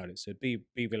anything about it. So be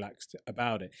relaxed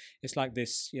about it. It's like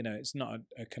this, it's not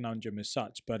a conundrum as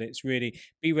such, but it's really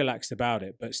be relaxed about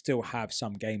it, but still have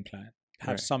some game plan.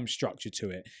 have some structure to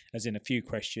it, as in a few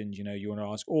questions, you want to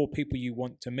ask, or people you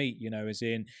want to meet, as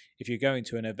in if you're going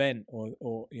to an event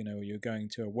or you're going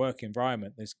to a work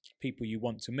environment, there's people you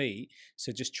want to meet.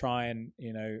 So just try and,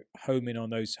 home in on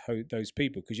those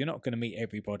people, because you're not going to meet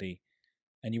everybody,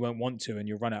 and you won't want to, and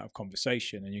you'll run out of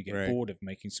conversation, and you get bored of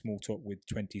making small talk with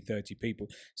 20, 30 people.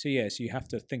 So so you have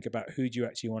to think about who do you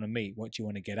actually want to meet, what do you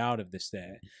want to get out of this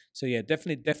there. So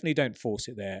definitely don't force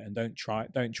it there, and don't try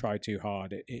too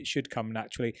hard. It should come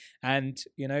naturally, and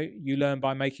you learn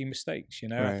by making mistakes.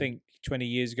 I think 20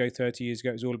 years ago, 30 years ago,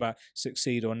 it was all about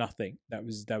succeed or nothing. That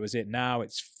was it. Now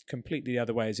it's completely the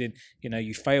other way, as in,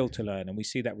 you fail to learn. And we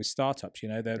see that with startups,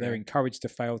 they're encouraged to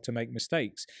fail, to make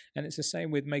mistakes. And it's the same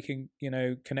with making,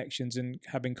 connections and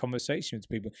having conversations with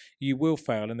people. You will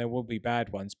fail and there will be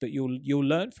bad ones, but you'll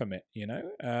learn from it,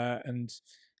 and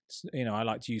I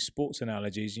like to use sports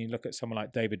analogies. You look at someone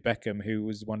like David Beckham, who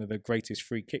was one of the greatest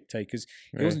free kick takers.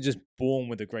 He wasn't just born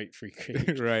with a great free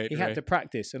kick. He had to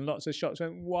practice, and lots of shots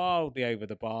went wildly over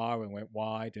the bar and went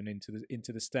wide and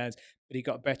into the stands. But he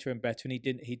got better and better, and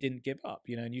he didn't give up.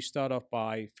 And you start off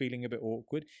by feeling a bit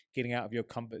awkward, getting out of your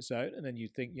comfort zone, and then you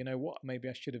think, what, maybe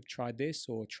I should have tried this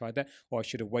or tried that, or I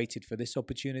should have waited for this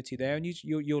opportunity there. And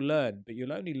you'll learn, but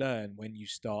you'll only learn when you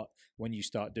start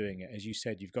doing it. As you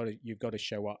said, you've got to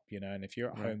show up. And if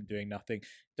you're at home doing nothing,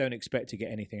 don't expect to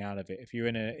get anything out of it.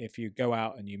 If you go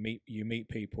out and you meet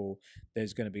people,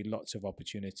 there's going to be lots of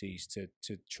opportunities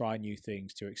to try new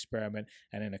things, to experiment.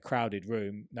 And in a crowded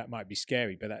room, that might be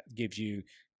scary, but that gives you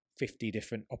 50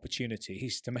 different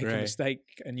opportunities to make a mistake,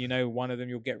 and one of them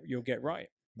you'll get right.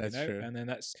 That's true. And then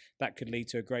that could lead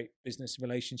to a great business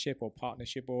relationship or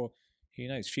partnership, or who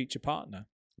knows, future partner.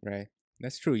 Right.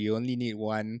 That's true. You only need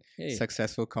one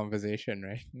successful conversation,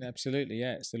 right? Absolutely,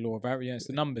 yeah. It's the law of averages. It's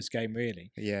the numbers game,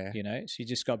 really. Yeah. So you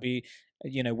just got to be,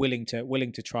 willing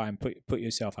to try and put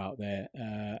yourself out there,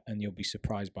 and you'll be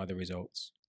surprised by the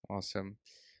results. Awesome.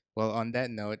 Well, on that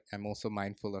note, I'm also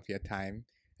mindful of your time.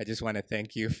 I just want to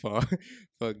thank you for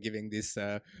giving this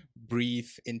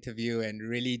brief interview and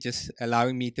really just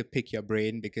allowing me to pick your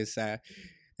brain, because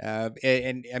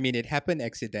and I mean, it happened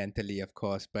accidentally, of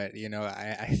course, but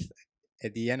I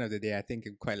at the end of the day, I think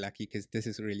I'm quite lucky, because this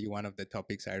is really one of the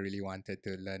topics I really wanted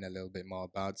to learn a little bit more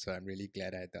about. So I'm really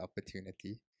glad I had the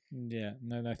opportunity. Yeah,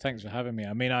 no, thanks for having me.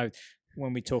 I mean,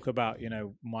 when we talk about,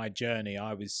 my journey,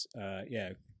 I was,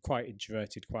 quite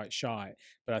introverted, quite shy,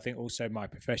 but I think also my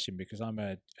profession, because I'm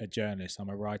a journalist, I'm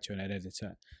a writer and an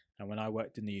editor. And when I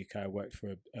worked in the UK, I worked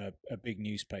for a big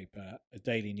newspaper, a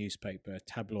daily newspaper, a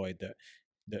tabloid that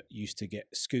used to get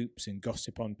scoops and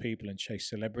gossip on people and chase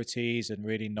celebrities and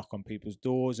really knock on people's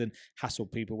doors and hassle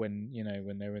people when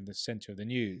they're in the center of the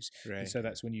news. And so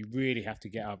that's when you really have to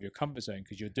get out of your comfort zone,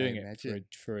 because you're doing it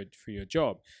for your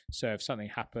job. So if something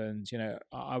happens,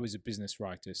 I was a business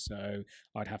writer, so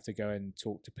I'd have to go and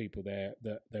talk to people there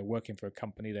that they're working for a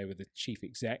company. They were the chief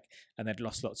exec and they'd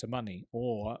lost lots of money,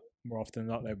 or more often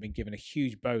than not, they've been given a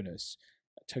huge bonus,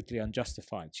 totally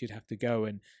unjustified. So you'd have to go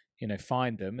and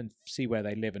find them and see where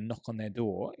they live and knock on their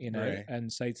door,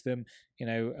 and say to them,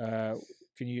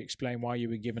 can you explain why you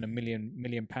were given £1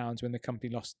 million when the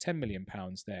company lost £10 million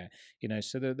there?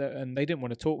 So and they didn't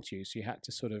want to talk to you, so you had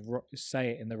to sort of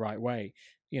say it in the right way.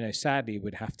 Sadly,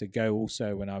 would have to go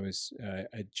also, when I was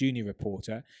a junior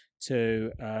reporter,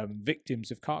 to victims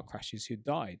of car crashes who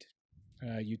died.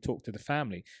 You talk to the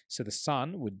family, so the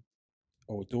son would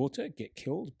or daughter get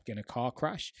killed in a car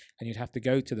crash, and you'd have to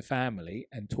go to the family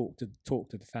and talk to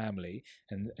the family,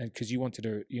 and because you wanted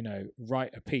to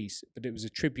write a piece, but it was a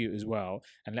tribute as well,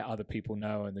 and let other people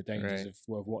know and the dangers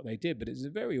of what they did. But it's a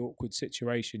very awkward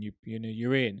situation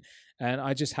you're in, and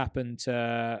I just happened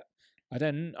to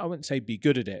I wouldn't say be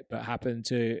good at it, but happen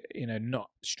to, not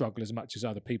struggle as much as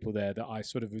other people there, that I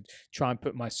sort of would try and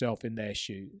put myself in their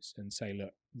shoes and say,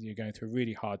 look, you're going through a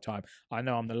really hard time. I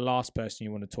know I'm the last person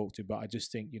you want to talk to, but I just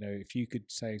think, if you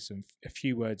could say a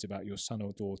few words about your son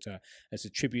or daughter as a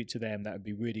tribute to them, that would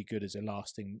be really good as a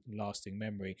lasting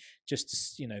memory, just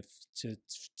to, to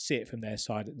see it from their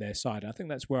side. I think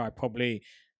that's where I probably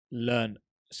learned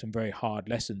some very hard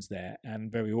lessons there, and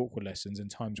very awkward lessons,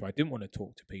 and times where I didn't want to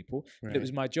talk to people, but it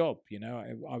was my job.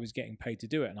 I was getting paid to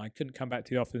do it, and I couldn't come back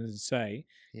to the office and say,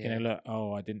 look,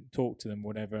 I didn't talk to them,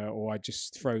 whatever, or I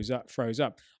just froze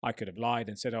up. I could have lied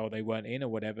and said, they weren't in or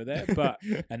whatever there, but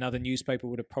another newspaper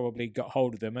would have probably got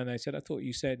hold of them, and they said, I thought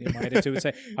you said, my editor would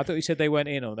say, I thought you said they weren't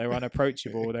in, or they were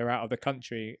unapproachable, or they're out of the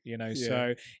country,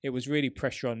 So it was really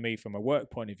pressure on me from a work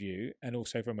point of view, and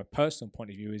also from a personal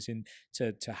point of view,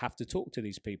 to have to talk to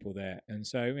these people there. And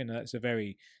so that's a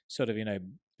very sort of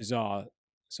bizarre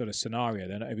sort of scenario.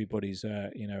 They're not everybody's a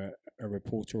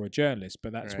reporter or a journalist,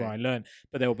 but that's where I Right. learned.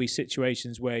 But there will be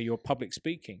situations where you're public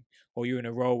speaking, or you're in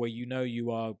a role where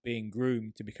you are being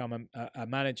groomed to become a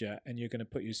manager, and you're going to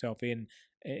put yourself in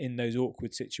those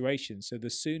awkward situations. So the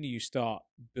sooner you start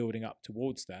building up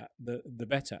towards that, the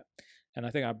better. And I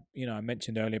think I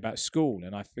mentioned earlier about school,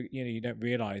 and you don't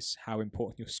realize how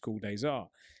important your school days are,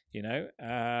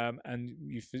 and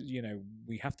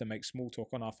we have to make small talk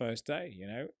on our first day,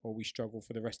 or we struggle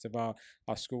for the rest of our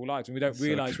school lives, and we don't So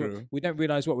realize true.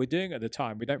 what we're doing at the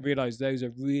time. We don't realize those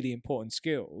are really important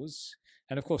skills.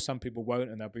 And of course, some people won't,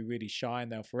 and they'll be really shy,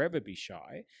 and they'll forever be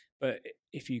shy. But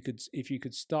if you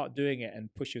could start doing it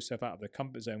and push yourself out of the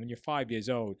comfort zone when you're 5 years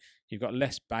old, you've got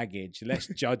less baggage, less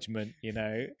judgment,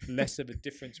 less of a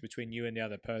difference between you and the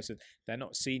other person. They're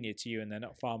not senior to you, and they're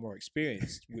not far more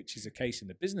experienced, which is the case in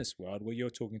the business world, where you're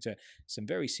talking to some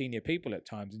very senior people at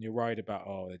times, and you're worried about,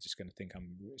 they're just going to think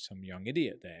I'm some young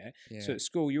idiot there. Yeah. So at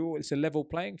school, it's a level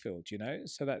playing field,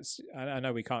 So that's, I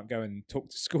know we can't go and talk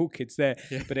to school kids there,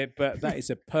 Yeah. but that is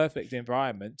a perfect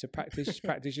environment to practice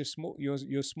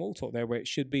your small talk there, where it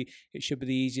should be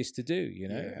the easiest to do,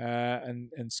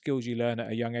 and skills you learn at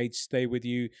a young age stay with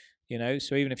you.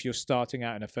 So even if you're starting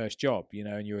out in a first job,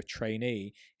 and you're a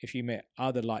trainee, if you meet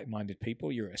other like-minded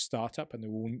people, you're at a startup and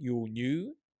you're all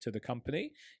new to the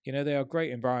company, they are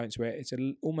great environments where it's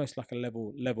almost like a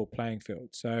level playing field.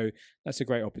 So that's a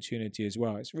great opportunity as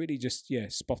well. It's really just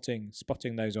spotting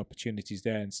those opportunities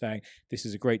there and saying, this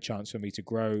is a great chance for me to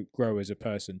grow as a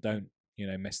person. Don't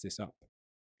mess this up.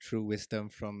 True wisdom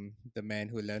from the man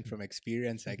who learned from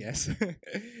experience, I guess.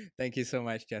 Thank you so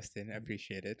much, Justin. I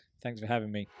appreciate it. Thanks for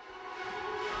having me.